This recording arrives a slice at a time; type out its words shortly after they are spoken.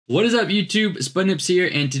What is up, YouTube? Spudnips here,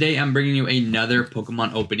 and today I'm bringing you another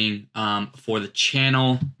Pokemon opening for the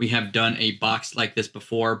channel. We have done a box like this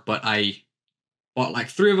before, but I bought like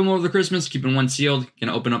 3 of them over the Christmas, keeping one sealed.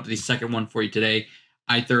 Gonna open up the second one for you today.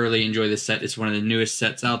 I thoroughly enjoy this set. It's one of the newest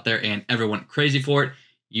sets out there, and everyone went crazy for it.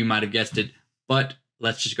 You might have guessed it, but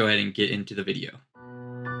let's just go ahead and get into the video.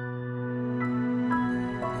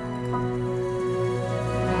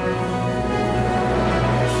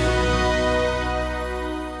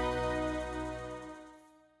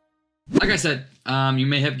 Like I said, you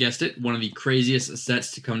may have guessed it, one of the craziest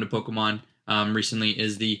sets to come to Pokemon recently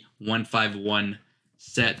is the 151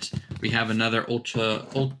 set. We have another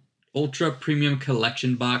ultra premium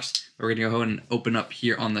collection box. We're gonna go ahead and open up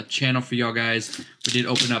here on the channel for y'all guys. We did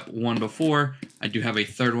open up one before. I do have a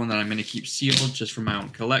third one that I'm gonna keep sealed just for my own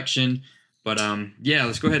collection. But yeah,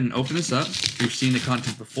 let's go ahead and open this up. We've seen the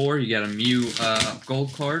content before. You got a Mew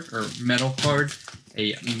gold card or metal card,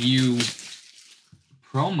 a Mew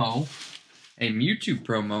promo, a Mewtwo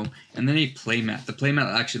promo, and then a playmat. The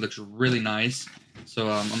playmat actually looks really nice, so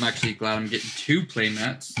I'm actually glad I'm getting 2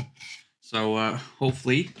 playmats. So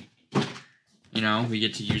hopefully, you know, we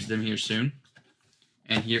get to use them here soon.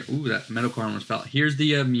 And here, ooh, that metal card almost fell. Here's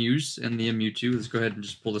the Mews and the Mewtwo. Let's go ahead and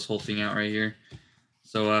just pull this whole thing out right here.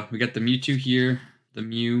 So we got the Mewtwo here, the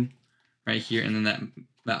Mew right here, and then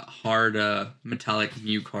that hard metallic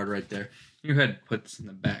Mew card right there. You go ahead and put this in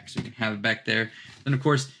the back so you can have it back there. Then, of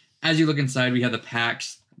course, as you look inside, we have the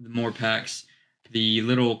packs, the more packs, the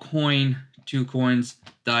little coin, 2 coins,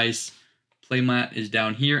 dice, playmat is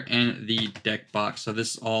down here, and the deck box. So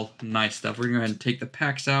this is all nice stuff. We're going to go ahead and take the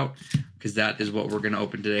packs out because that is what we're going to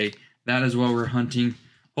open today. That is what we're hunting,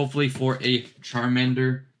 hopefully for a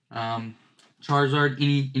Charmander, Charizard,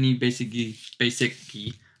 any basic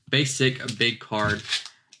big card.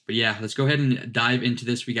 But yeah, let's go ahead and dive into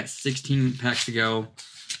this. We got 16 packs to go.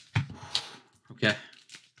 Okay.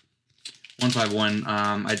 151.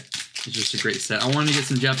 It's just a great set. I wanted to get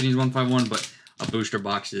some Japanese 151, but a booster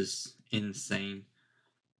box is insane.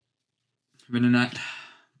 Venonat,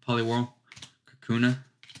 Poliwhirl, Kakuna,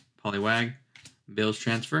 Poliwag, Bill's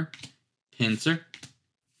Transfer, Pinsir,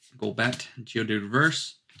 Golbat, Geodude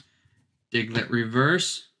Reverse, Diglett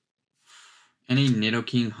Reverse, and a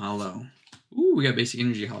Nidoking Hollow. Ooh, we got Basic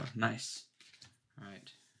Energy Hollow. Nice. All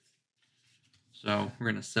right. So we're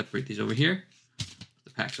going to separate these over here. Put the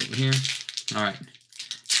packs over here. All right.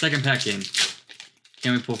 Second pack in.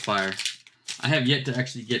 Can we pull fire? I have yet to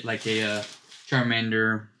actually get like a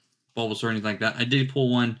Charmander, Bulbasaur, or anything like that. I did pull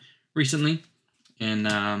one recently in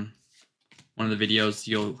one of the videos.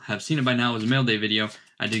 You'll have seen it by now. It was a mail day video.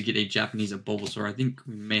 I did get a Japanese Bulbasaur. I think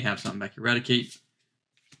we may have something back here. Eradicate.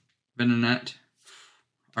 Venonat.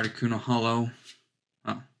 Articuno Hollow.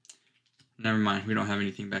 Oh, never mind. We don't have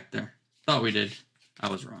anything back there. Thought we did. I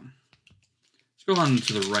was wrong. Let's go on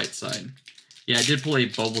to the right side. Yeah, I did pull a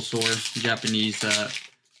Bulbasaur Japanese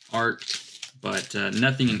art, but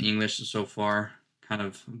nothing in English so far. Kind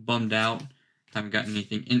of bummed out. Haven't gotten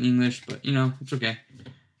anything in English, but you know, it's okay.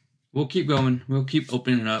 We'll keep going. We'll keep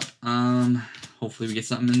opening it up. Hopefully we get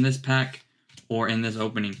something in this pack or in this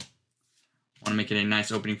opening. Want to make it a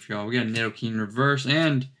nice opening for y'all. We got a Nidoking Reverse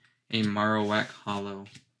and a Marowak Hollow.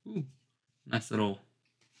 Ooh, nice little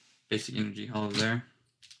Basic Energy Hollow there.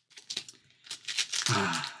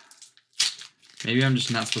 Maybe I'm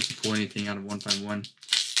just not supposed to pull anything out of 151.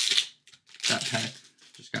 That pack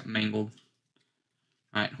just got mangled.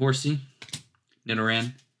 Alright, Horsey,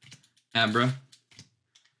 Nidoran, Abra,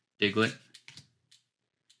 Diglett,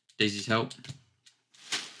 Daisy's Help.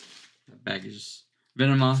 That bag is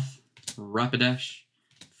Venomoth, Rapidash,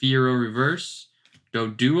 Fiero Reverse,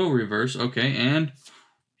 Doduo Reverse, okay, and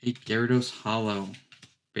a Gyarados Hollow.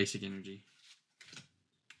 Basic Energy.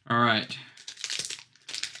 Alright.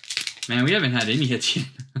 Man, we haven't had any hits yet.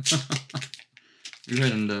 Go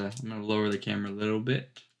ahead and I'm going to lower the camera a little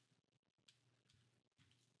bit.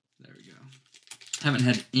 There we go. Haven't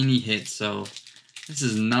had any hits, so this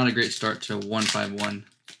is not a great start to 151.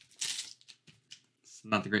 It's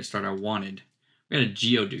not the great start I wanted. We got a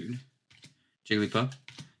Geodude. Jigglypuff,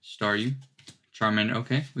 Staryu, Charmander.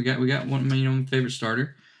 Okay, we got one of my favorite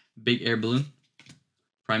starter. Big Air Balloon,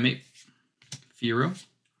 Primate, Fiero,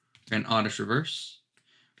 Grand Oddish Reverse,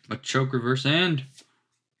 Machoke Reverse, and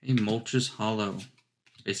a Moltres Hollow.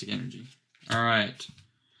 Basic Energy. All right.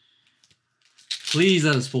 Please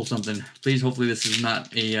let us pull something. Please, hopefully this is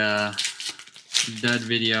not a dud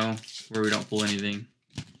video where we don't pull anything.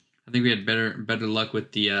 I think we had better luck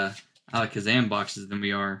with the Alakazam boxes than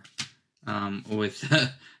we are with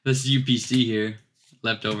this UPC here.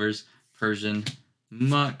 Leftovers, Persian,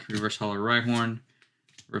 Muck, Reverse Hollow Rhyhorn,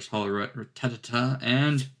 Reverse Hollow Rattata,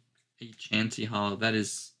 and a Chansey Hollow. That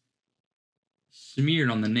is smeared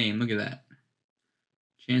on the name. Look at that.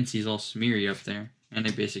 Chansey's all smeary up there. And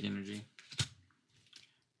a basic energy.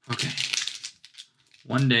 Okay.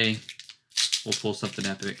 One day, we'll pull something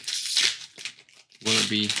epic. Will it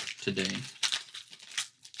be today?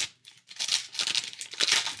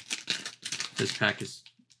 This pack is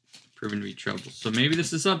proven to be trouble. So maybe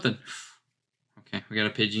this is something. Okay, we got a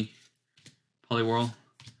Pidgey. Poliwhirl.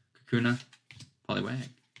 Kakuna. Poliwag.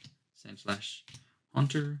 Sandslash.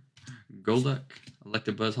 Haunter. Golduck.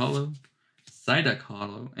 Electabuzz Hollow. Psyduck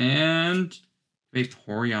Hollow. And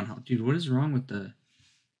Vaporeon Hollow. Dude, what is wrong with the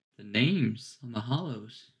names on the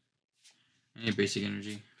hollows? Any basic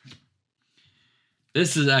energy.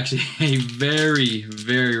 This is actually a very,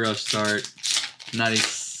 very rough start. Not a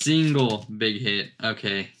single big hit.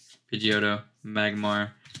 Okay. Pidgeotto,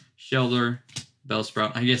 Magmar, Shelter,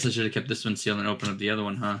 Bellsprout. I guess I should have kept this one sealed and opened up the other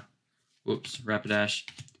one, huh? Whoops. Rapidash,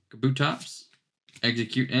 Kabutops,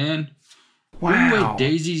 Execute, and wow. Ooh, a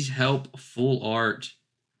Daisy's Help full art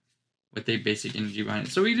with a basic energy behind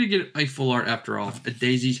it. So we did get a full art after all. A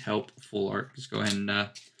Daisy's Help full art. Just go ahead and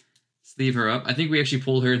sleeve her up. I think we actually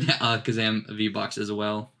pulled her in the Alakazam V-Box as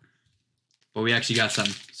well. But we actually got some.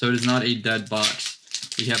 So it is not a dud box.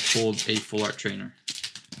 We have pulled a full art trainer.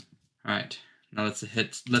 Alright. Now let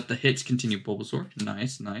the hits continue. Bulbasaur.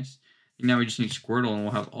 Nice, nice. And now we just need Squirtle and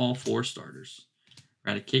we'll have all 4 starters.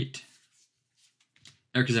 Eradicate.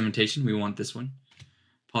 Erica's Invitation. We want this one.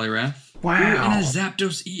 Poliwrath. Wow. Ooh, and a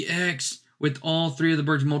Zapdos EX with all 3 of the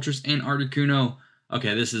birds, Moltres and Articuno.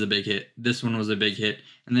 Okay, this is a big hit. This one was a big hit.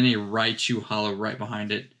 And then a Raichu Hollow right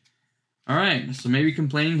behind it. Alright, so maybe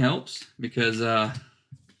complaining helps. Because,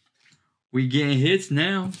 we get hits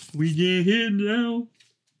now. We get hit now.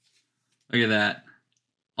 Look at that.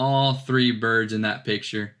 All 3 birds in that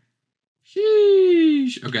picture.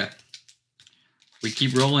 Sheesh. Okay. We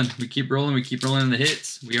keep rolling. We keep rolling. We keep rolling in the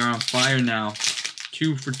hits. We are on fire now.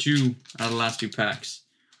 2 for 2 out of the last 2 packs.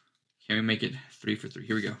 Can we make it 3 for 3?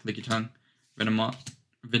 Here we go. Licky Tongue.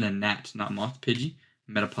 Venonat, not Moth. Pidgey.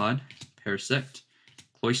 Metapod. Parasect.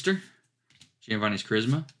 Cloyster. Giovanni's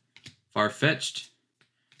Charisma. Farfetch'd.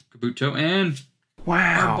 Kabuto. And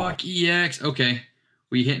wow. Arbok EX. Okay.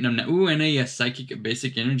 We hitting them now. Ooh, and a Psychic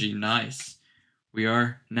Basic Energy. Nice. We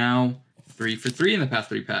are now 3 for 3 in the past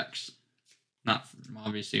 3 packs. Not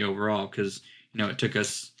obviously overall, because, you know, it took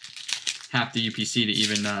us half the UPC to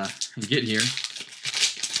even get here.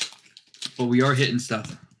 But we are hitting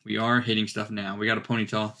stuff. We are hitting stuff now. We got a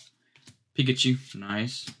Ponyta. Pikachu.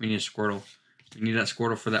 Nice. We need a Squirtle. We need that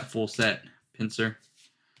Squirtle for that full set. Pinsir.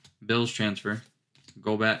 Bill's Transfer.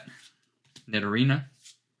 Golbat. Nidorina.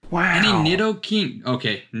 Wow. And a Nidoking.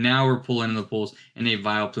 Okay, now we're pulling in the pulls. And a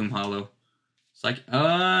Vileplume Hollow. It's like,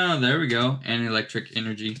 there we go. And Electric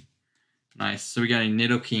Energy. Nice. So we got a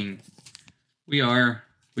Nidoking.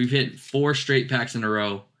 We've hit 4 straight packs in a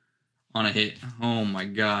row on a hit. Oh my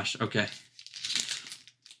gosh. Okay.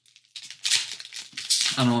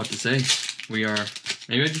 I don't know what to say. Maybe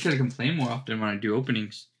I just gotta complain more often when I do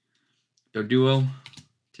openings. Doduo,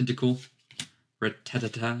 Tentacle,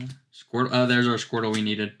 Rattata, Squirtle. There's our Squirtle we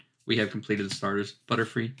needed. We have completed the starters.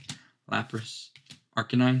 Butterfree, Lapras,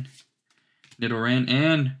 Arcanine, Nidoran,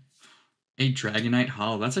 and a Dragonite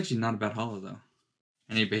Hollow. That's actually not a bad hollow, though.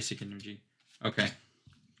 And a basic energy. Okay.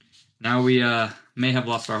 Now we may have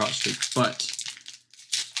lost our hot streak, but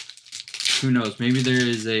who knows? Maybe there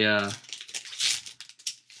is a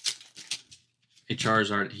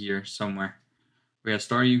Charizard here somewhere. We have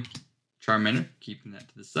Staryu, Charmander, keeping that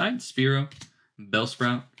to the side. Spearow,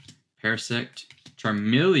 Bellsprout, Parasect,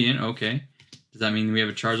 Charmeleon. Okay. Does that mean we have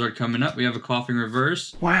a Charizard coming up? We have a Coughing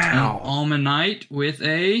Reverse. Wow. An Almanite with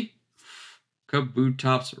a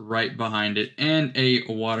Kabutops right behind it. And a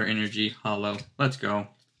Water Energy Hollow. Let's go.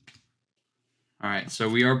 Alright, so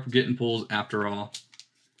we are getting pulls after all.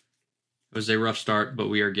 It was a rough start, but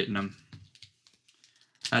we are getting them.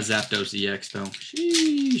 That Zapdos EX, though.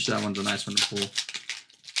 Sheesh, that one's a nice one to pull.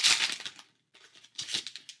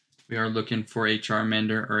 We are looking for a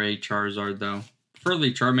Charmander or a Charizard, though.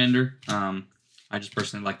 Preferably Charmander. I just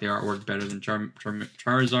personally like the artwork better than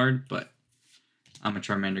Charizard, but I'm a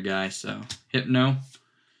Charmander guy, so. Hypno.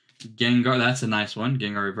 Gengar, that's a nice one.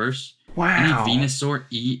 Gengar Reverse. Wow. And a Venusaur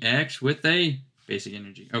EX with a basic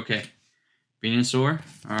energy. Okay. Venusaur.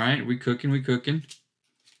 Alright, we cooking.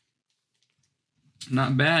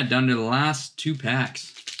 Not bad. Down to the last 2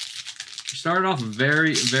 packs. We started off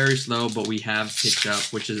very, very slow, but we have picked up,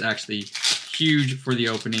 which is actually huge for the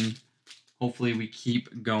opening. Hopefully we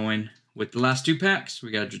keep going with the last 2 packs.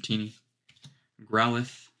 We got Dratini,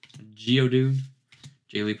 Growlithe, Geodude,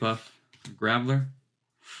 Jigglypuff, Graveler,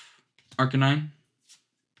 Arcanine,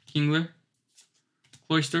 Kingler,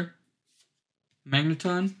 Cloyster,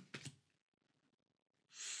 Magneton,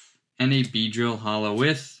 and a Beedrill Hollow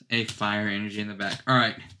with a Fire Energy in the back. All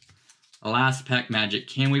right, last pack magic.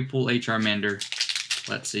 Can we pull a Charmander?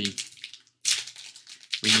 Let's see.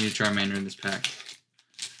 We need a Charmander in this pack.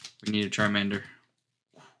 We need a Charmander.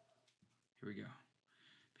 Here we go.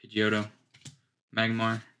 Pidgeotto,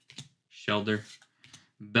 Magmar, Shelder,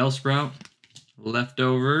 Bellsprout,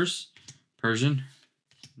 Leftovers, Persian,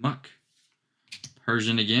 Muck,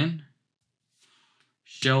 Persian again,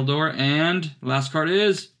 Sheldor, and last card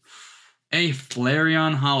is a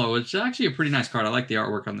Flareon Hollow. It's actually a pretty nice card. I like the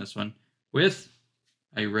artwork on this one with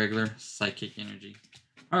a regular Psychic Energy.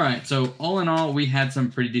 All right, so all in all, we had some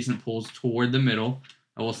pretty decent pulls toward the middle.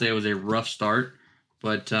 I will say it was a rough start,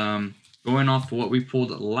 but going off what we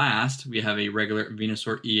pulled last, we have a regular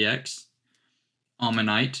Venusaur EX,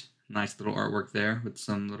 Ammonite, nice little artwork there with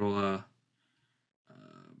some little, I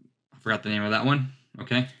forgot the name of that one,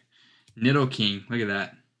 okay. Nidoking, look at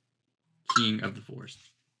that, King of the Forest.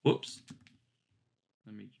 Whoops,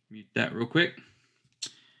 let me mute that real quick.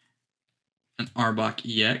 An Arbok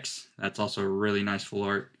EX, that's also a really nice full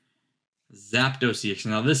art. Zapdos EX,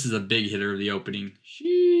 now this is a big hitter of the opening.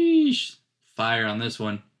 Sheesh, fire on this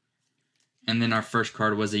one. And then our first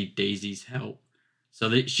card was a Daisy's Help. So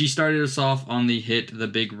she started us off on the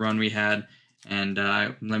big run we had. And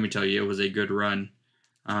let me tell you, it was a good run.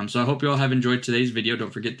 So I hope you all have enjoyed today's video.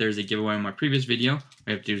 Don't forget there's a giveaway in my previous video. All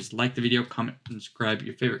you have to do is like the video, comment, and subscribe.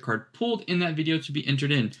 Your favorite card pulled in that video to be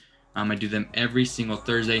entered in. I do them every single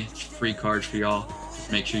Thursday. It's free cards for y'all.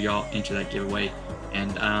 Just make sure y'all enter that giveaway.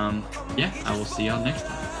 And yeah, I will see y'all next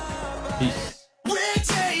time. Peace.